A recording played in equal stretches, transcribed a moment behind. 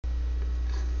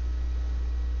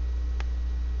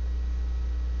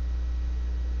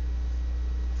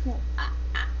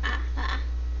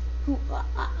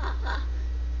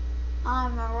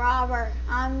I'm a robber.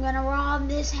 I'm gonna rob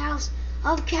this house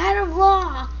of cat of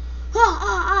law. Ha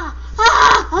ha ha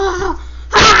ha ha ha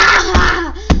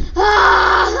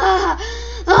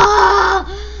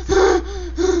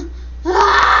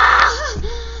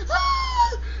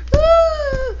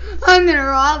I'm gonna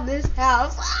rob this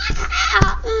house.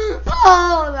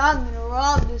 Oh, I'm gonna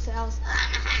rob this house.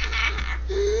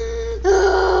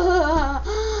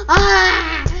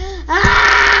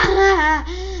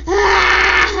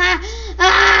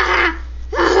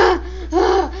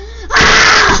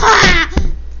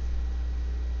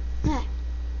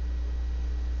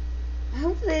 I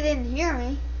hope they didn't hear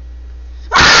me.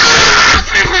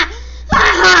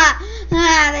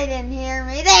 They didn't hear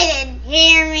me. They didn't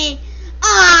hear me.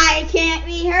 I can't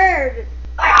be heard.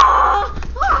 How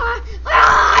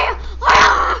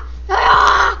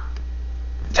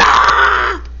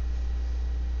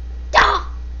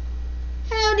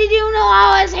did you know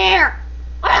I was here?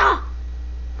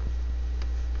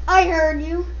 I heard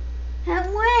you.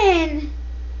 And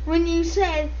when you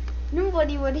said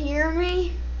nobody would hear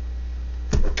me,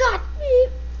 got me.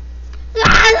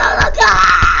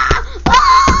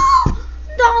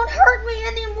 Don't hurt me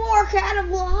anymore, cat of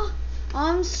law.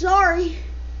 I'm sorry.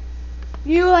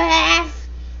 You have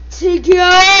to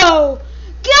go.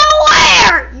 Go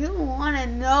where? You want to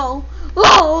know?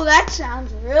 Oh, that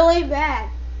sounds really bad.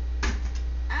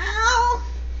 Ow.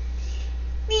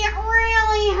 That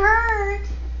really hurt.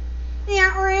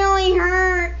 That really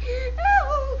hurt.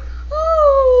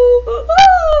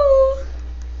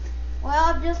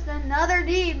 Well, just another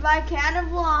deed by cat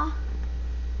of law.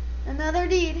 Another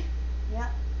deed.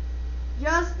 Yep.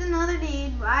 Just another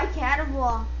deed by cat of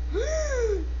law.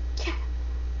 Cat.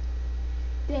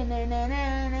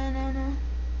 Da-na-na-na-na-na-na.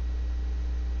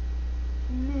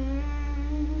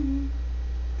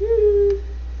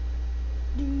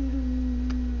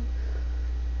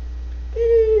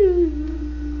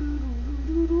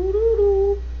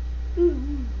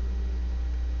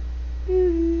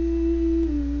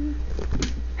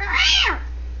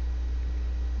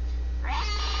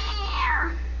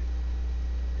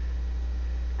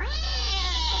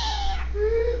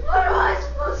 What am I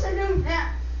supposed to do now?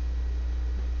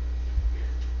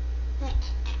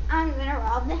 I'm gonna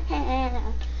rob the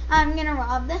house. I'm gonna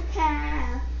rob the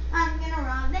house. I'm gonna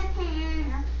rob the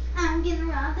house. I'm gonna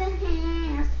rob the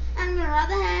house. I'm gonna rob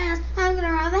the house. I'm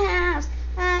gonna rob the house.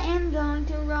 I am going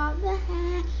to rob the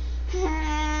house.